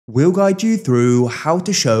We'll guide you through how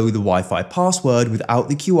to show the Wi-Fi password without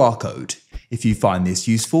the QR code. If you find this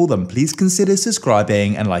useful, then please consider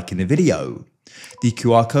subscribing and liking the video. The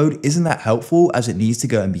QR code isn't that helpful as it needs to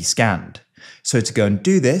go and be scanned. So to go and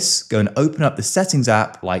do this, go and open up the settings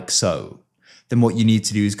app like so. Then what you need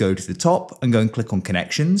to do is go to the top and go and click on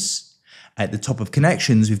connections. At the top of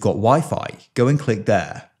connections, we've got Wi-Fi. Go and click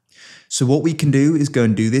there. So what we can do is go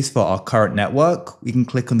and do this for our current network. We can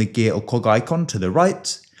click on the gear or cog icon to the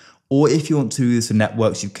right. Or if you want to do this for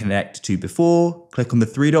networks you've connected to before, click on the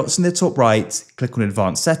three dots in the top right, click on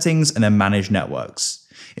advanced settings and then manage networks.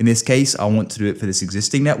 In this case, I want to do it for this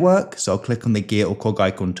existing network. So I'll click on the gear or cog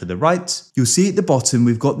icon to the right. You'll see at the bottom,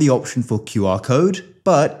 we've got the option for QR code.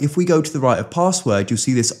 But if we go to the right of password, you'll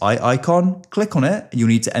see this eye icon, click on it, and you'll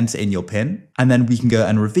need to enter in your PIN, and then we can go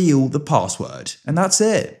and reveal the password. And that's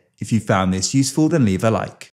it. If you found this useful, then leave a like.